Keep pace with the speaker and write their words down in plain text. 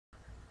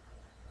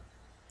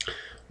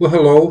Well,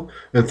 hello,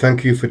 and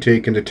thank you for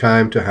taking the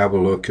time to have a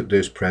look at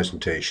this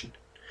presentation.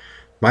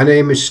 My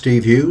name is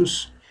Steve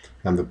Hughes.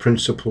 I'm the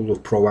principal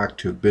of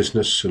Proactive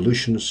Business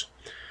Solutions,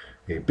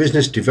 a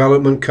business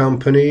development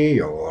company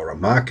or a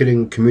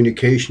marketing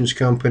communications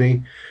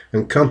company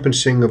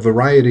encompassing a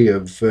variety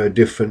of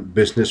different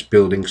business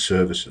building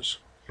services.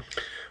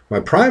 My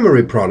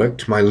primary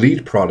product, my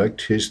lead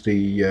product, is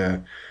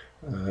the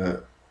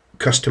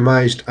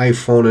customized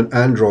iPhone and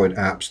Android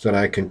apps that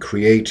I can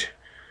create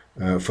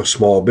for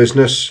small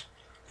business,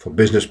 for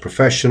business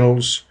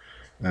professionals,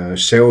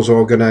 sales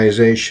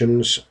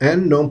organizations,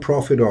 and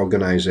non-profit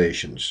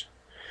organizations.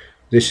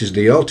 This is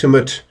the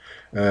ultimate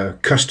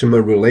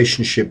customer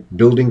relationship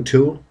building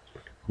tool,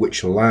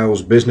 which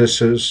allows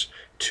businesses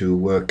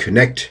to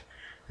connect,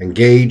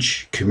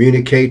 engage,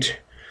 communicate,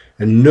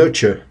 and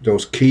nurture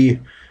those key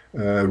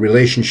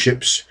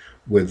relationships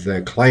with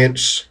their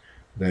clients,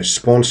 their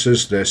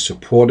sponsors, their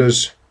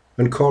supporters,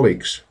 and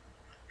colleagues.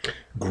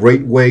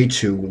 Great way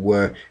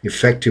to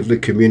effectively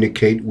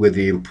communicate with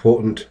the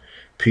important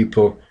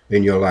people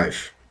in your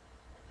life.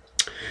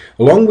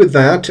 Along with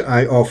that,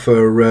 I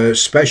offer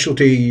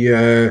specialty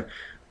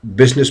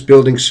business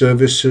building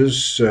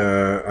services.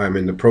 I'm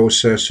in the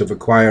process of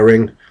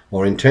acquiring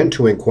or intend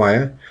to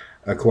acquire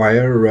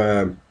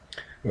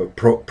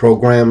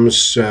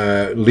programs,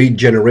 lead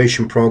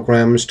generation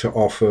programs to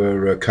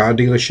offer car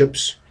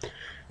dealerships,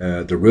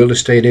 the real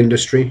estate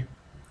industry,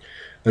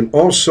 and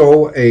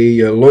also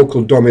a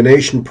local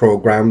domination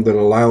program that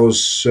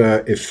allows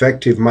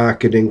effective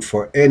marketing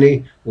for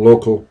any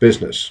local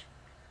business.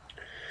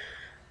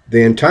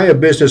 The entire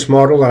business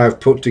model that I've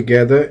put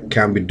together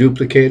can be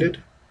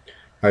duplicated.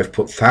 I've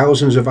put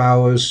thousands of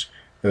hours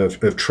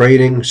of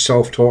training,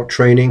 self-taught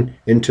training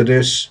into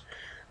this,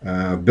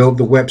 built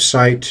the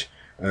website,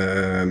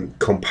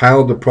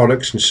 compiled the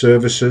products and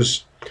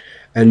services,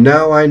 and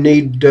now I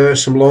need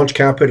some launch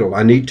capital.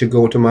 I need to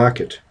go to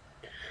market.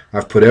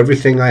 I've put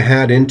everything I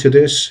had into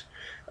this.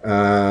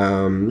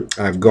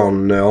 I've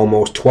gone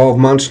almost 12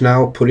 months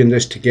now putting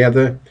this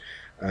together,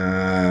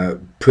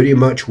 pretty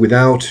much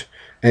without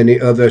any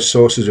other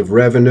sources of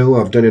revenue.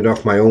 I've done it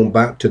off my own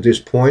bat to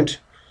this point.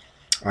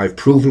 I've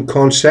proven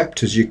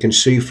concept, as you can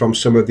see from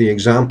some of the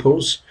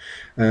examples.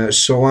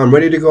 So I'm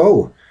ready to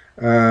go.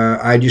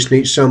 I just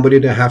need somebody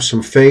to have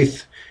some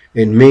faith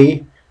in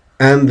me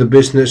and the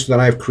business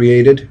that I've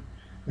created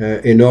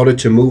in order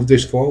to move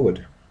this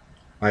forward.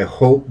 I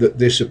hope that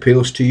this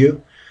appeals to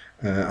you.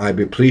 I'd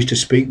be pleased to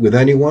speak with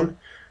anyone.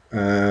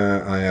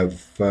 I have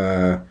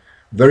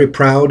very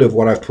proud of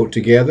what I've put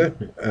together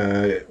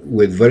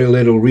with very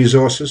little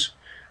resources,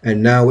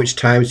 and now it's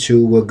time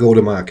to go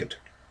to market.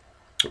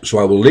 So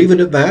I will leave it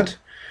at that,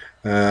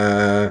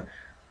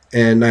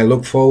 and I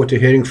look forward to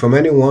hearing from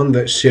anyone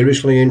that's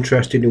seriously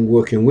interested in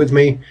working with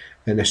me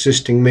and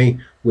assisting me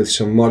with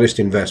some modest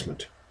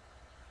investment.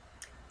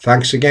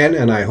 Thanks again,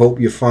 and I hope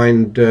you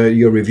find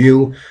your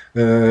review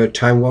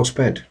time well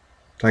spent.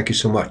 Thank you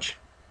so much.